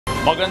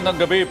Magandang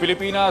gabi,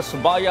 Pilipinas.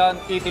 Bayan,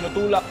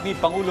 itinutulak ni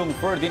Pangulong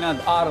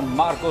Ferdinand R.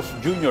 Marcos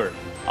Jr.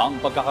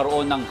 ang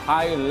pagkakaroon ng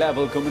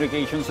high-level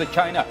communication sa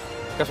China.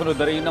 Kasunod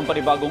na rin ng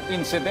panibagong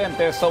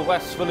insidente sa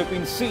West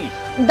Philippine Sea.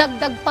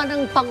 Dagdag pa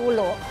ng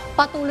Pangulo,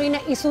 patuloy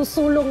na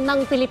isusulong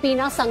ng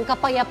Pilipinas ang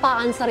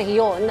kapayapaan sa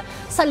rehiyon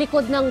sa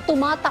likod ng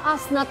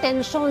tumataas na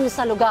tensyon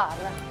sa lugar.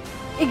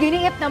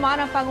 Iginiit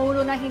naman ng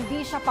Pangulo na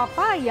hindi siya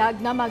papayag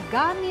na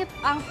magamit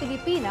ang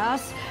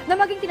Pilipinas na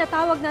maging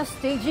tinatawag na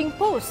staging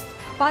post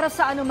para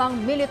sa anumang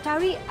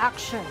military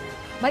action.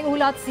 May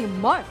ulat si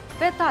Mark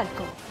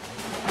Petalco.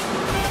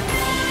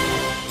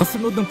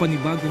 Kasunod ng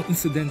panibagong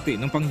insidente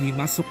ng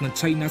panghihimasok ng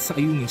China sa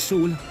Ayungin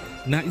Shoal,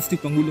 nais ni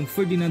Pangulong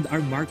Ferdinand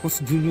R.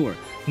 Marcos Jr.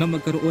 na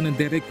magkaroon ng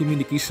direct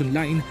communication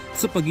line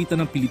sa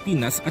pagitan ng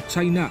Pilipinas at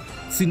China.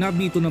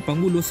 Sinabi ito ng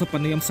Pangulo sa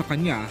panayam sa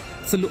kanya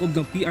sa loob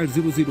ng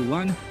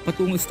PR001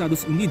 patungong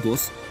Estados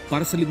Unidos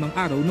para sa 5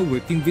 araw na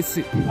working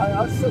visit. I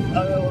also,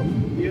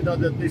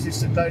 that this is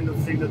the kind of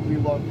thing that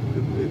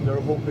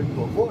we're hoping to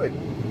avoid.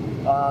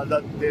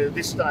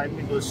 This time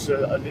it was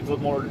a little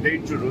more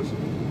dangerous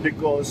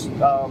because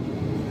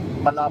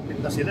malapit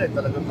na sila,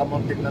 talagang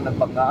kamuntik na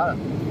nagpanggaan.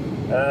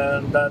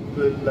 And that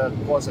will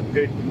cause a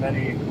great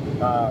many,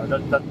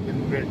 that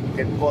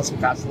can cause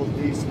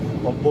casualties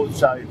on both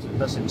sides.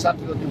 That's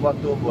exactly what we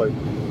want to avoid.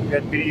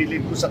 Kaya pinili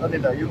ko sa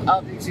kanila yung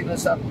aking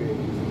sinasabi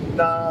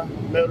na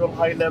merong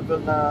high level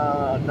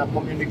na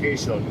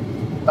communication.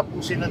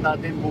 Tapusin na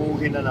natin,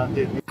 buuhin na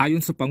natin.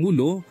 Ayon sa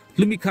Pangulo,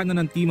 lumikha na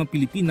ng team ang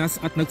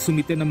Pilipinas at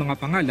nagsumite ng mga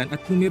pangalan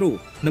at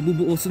numero na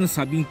bubuo sa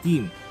nasabing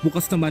team.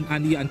 Bukas naman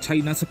aniya ang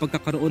China sa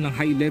pagkakaroon ng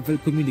high-level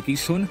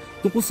communication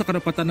tungkol sa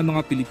karapatan ng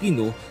mga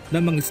Pilipino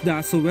na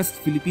mangisda sa West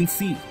Philippine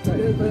Sea.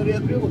 I very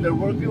agree. They're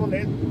working on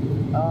it.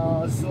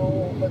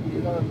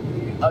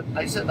 But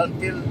I said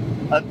until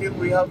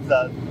we have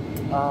that,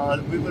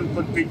 we will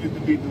continue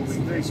to be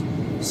doing this.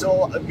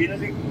 So,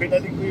 binalik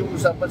ko yung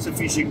usapan sa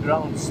fishing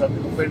grounds. Sabi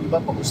ko, pwede ba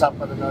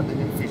pag-usapan na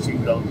natin yung fishing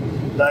grounds?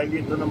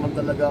 Dahil ito naman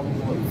talagang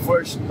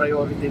first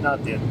priority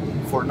natin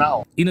for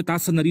now.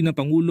 Inatasan na rin ng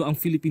Pangulo ang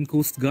Philippine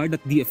Coast Guard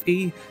at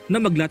DFA na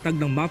maglatag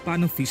ng mapa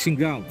ng fishing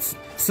grounds.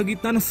 Sa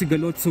gitna ng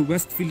sigalot sa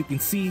West Philippine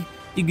Sea,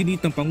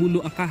 iginit ng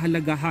Pangulo ang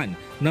kahalagahan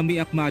na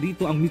may akma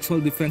rito ang Mutual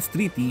Defense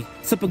Treaty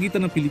sa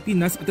pagitan ng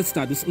Pilipinas at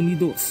Estados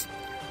Unidos.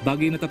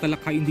 Bagay na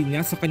tatalakayin din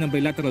niya sa kanyang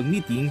bilateral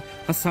meeting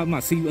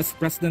kasama si US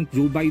President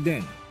Joe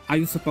Biden.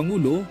 Ayon sa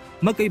Pangulo,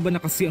 magkaiba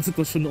na kasi ang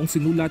sitwasyon noong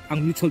sinulat ang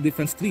Mutual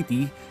Defense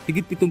Treaty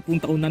higit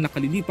 70 taon na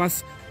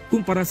nakalilipas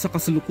kumpara sa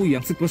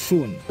kasalukuyang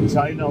sitwasyon.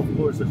 China, of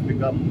course, has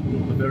become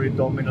very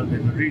dominant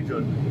in the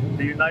region.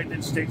 The United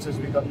States has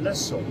become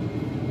less so.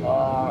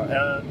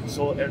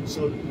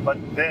 But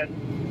then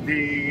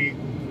the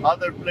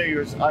other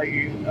players,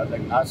 i.e.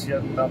 like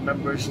ASEAN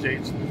member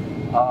states,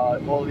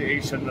 all the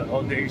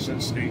Asian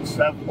states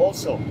have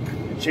also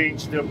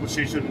changed their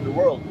position in the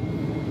world.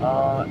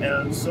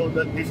 And so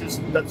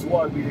that's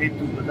why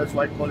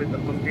I call it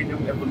a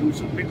continuing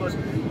evolution, because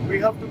we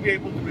have to be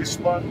able to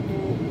respond to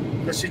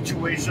the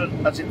situation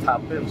as it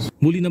happens.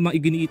 Muli namang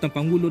iginiit ng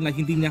Pangulo na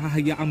hindi niya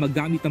hahayaang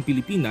magamit ang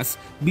Pilipinas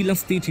bilang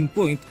staging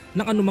point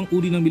ng anumang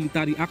uri ng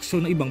military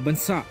action ng ibang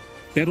bansa.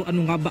 Pero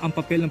ano nga ba ang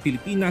papel ng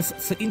Pilipinas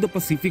sa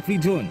Indo-Pacific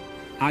region?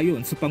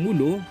 Ayon sa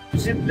Pangulo,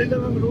 simple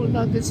lang ang role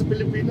natin sa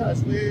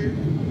Pilipinas.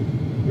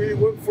 We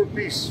work for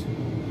peace.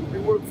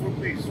 We work for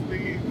peace.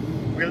 We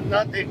will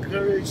not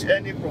encourage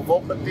any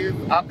provocative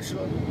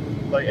action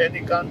by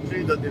any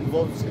country that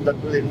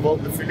will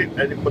involve the Philippines.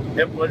 Any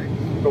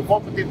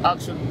provocative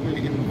action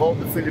will involve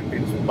the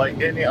Philippines by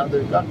any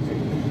other country.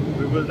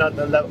 We will not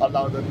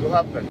allow that to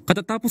happen.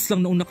 Katatapos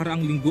lang noong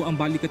nakaraang linggo ang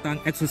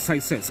balikatan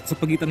exercises sa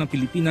pagitan ng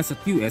Pilipinas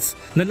at US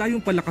na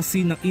layong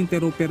palakasin ng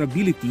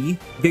interoperability,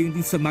 gayon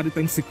din sa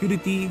maritime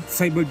security,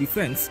 cyber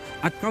defense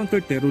at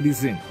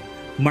counterterrorism.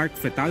 Mark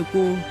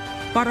Fetalco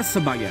para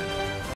sa Bayan.